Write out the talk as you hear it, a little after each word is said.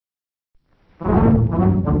Thank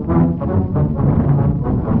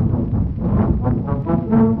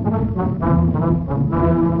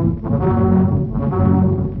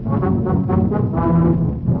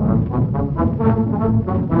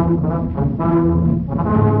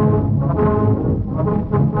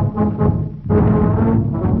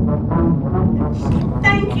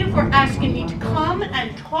you for asking me to come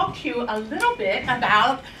and talk to you a little bit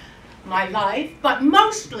about my life, but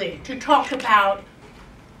mostly to talk about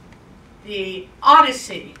the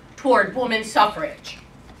odyssey toward women's suffrage.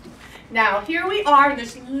 Now, here we are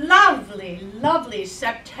this lovely, lovely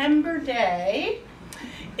September day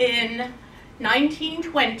in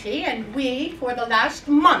 1920, and we, for the last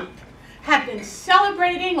month, have been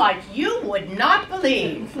celebrating like you would not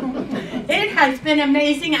believe. It has been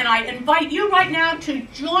amazing, and I invite you right now to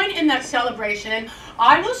join in that celebration.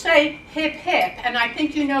 I will say hip hip, and I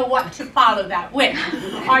think you know what to follow that with.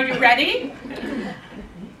 Are you ready?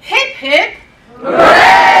 Hip hip!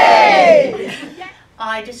 Hooray!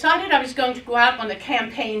 I decided I was going to go out on the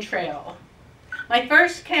campaign trail. My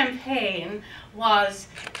first campaign was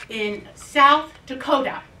in South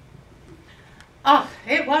Dakota. Oh,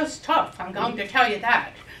 it was tough, I'm going to tell you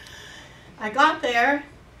that. I got there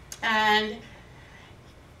and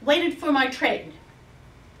waited for my train.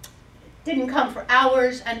 It didn't come for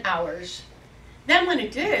hours and hours. Then when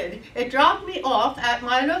it did, it dropped me off at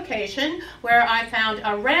my location where I found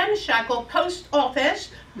a ramshackle post office,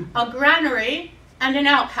 a granary, and an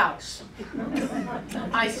outhouse.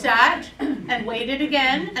 I sat and waited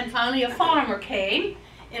again, and finally a farmer came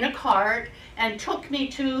in a cart and took me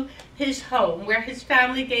to his home, where his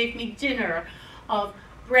family gave me dinner of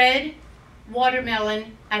bread,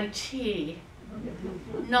 watermelon, and tea.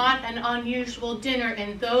 Not an unusual dinner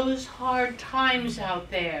in those hard times out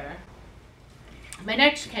there. My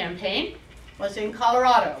next campaign was in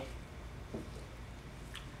Colorado.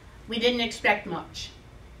 We didn't expect much.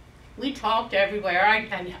 We talked everywhere.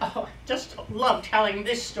 I just love telling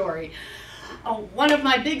this story. One of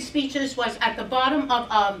my big speeches was at the bottom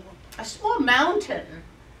of a small mountain,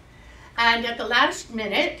 and at the last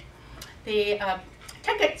minute the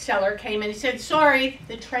ticket seller came and he said, "Sorry,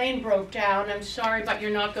 the train broke down. I'm sorry, but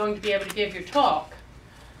you're not going to be able to give your talk."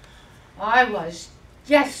 I was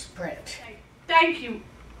desperate. Thank you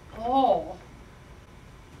all,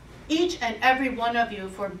 each and every one of you,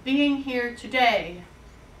 for being here today.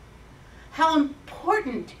 How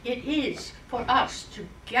important it is for us to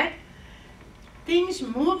get things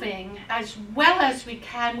moving as well as we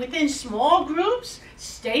can within small groups,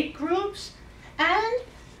 state groups, and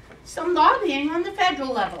some lobbying on the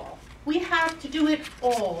federal level. We have to do it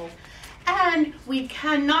all, and we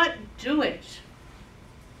cannot do it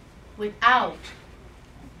without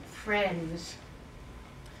friends.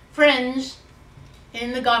 Friends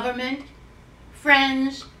in the government,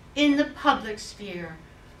 friends in the public sphere,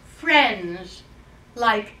 friends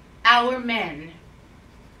like our men,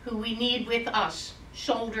 who we need with us,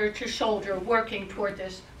 shoulder to shoulder, working toward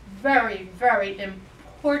this very, very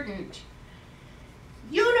important,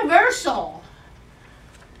 universal,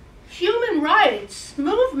 human rights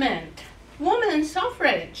movement, women's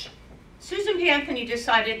suffrage. Susan B. Anthony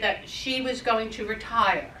decided that she was going to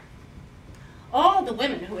retire. All the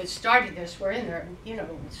women who had started this were in their,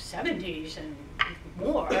 70s and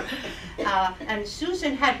more. And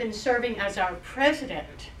Susan had been serving as our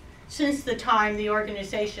president since the time the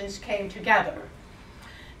organizations came together.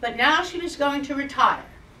 But now she was going to retire.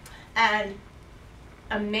 And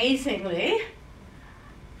amazingly,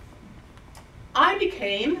 I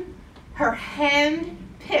became her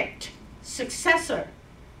hand-picked successor.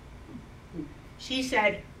 She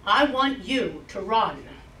said, "I want you to run,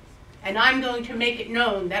 and I'm going to make it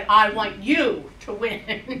known that I want you to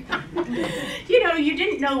win." You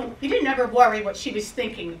didn't ever worry what she was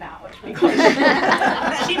thinking about, because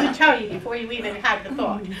she would tell you before you even had the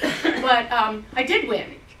thought. But I did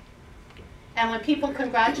win. And when people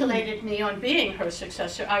congratulated me on being her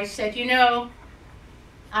successor, I said,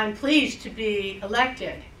 I'm pleased to be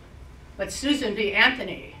elected, but Susan B.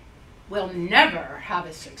 Anthony will never have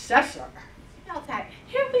a successor. That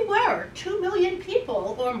here we were, 2 million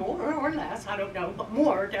people, or more or less, I don't know, but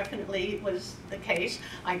more definitely was the case,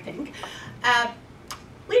 I think.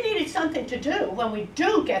 We needed something to do when we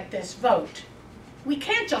do get this vote. We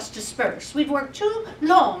can't just disperse. We've worked too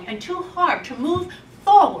long and too hard to move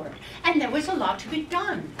forward, and there was a lot to be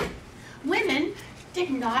done. Women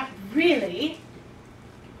did not really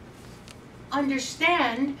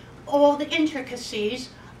understand all the intricacies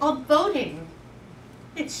of voting.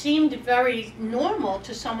 It seemed very normal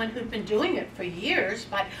to someone who'd been doing it for years,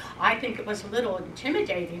 but I think it was a little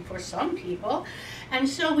intimidating for some people. And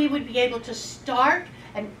so we would be able to start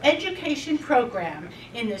an education program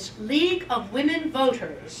in this League of Women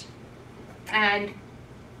Voters. And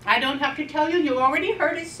I don't have to tell you, you already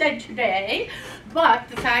heard it said today, but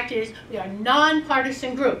the fact is we are a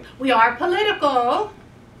nonpartisan group. We are political,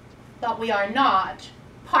 but we are not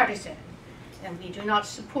partisan. And we do not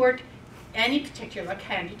support any particular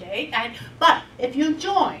candidate. But if you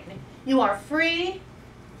join, you are free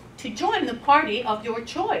to join the party of your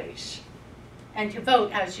choice and to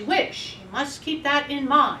vote as you wish. You must keep that in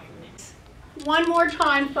mind. One more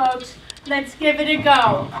time, folks. Let's give it a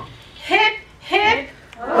go. Hip, hip,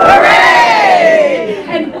 hooray!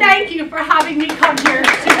 And thank you for having me come here.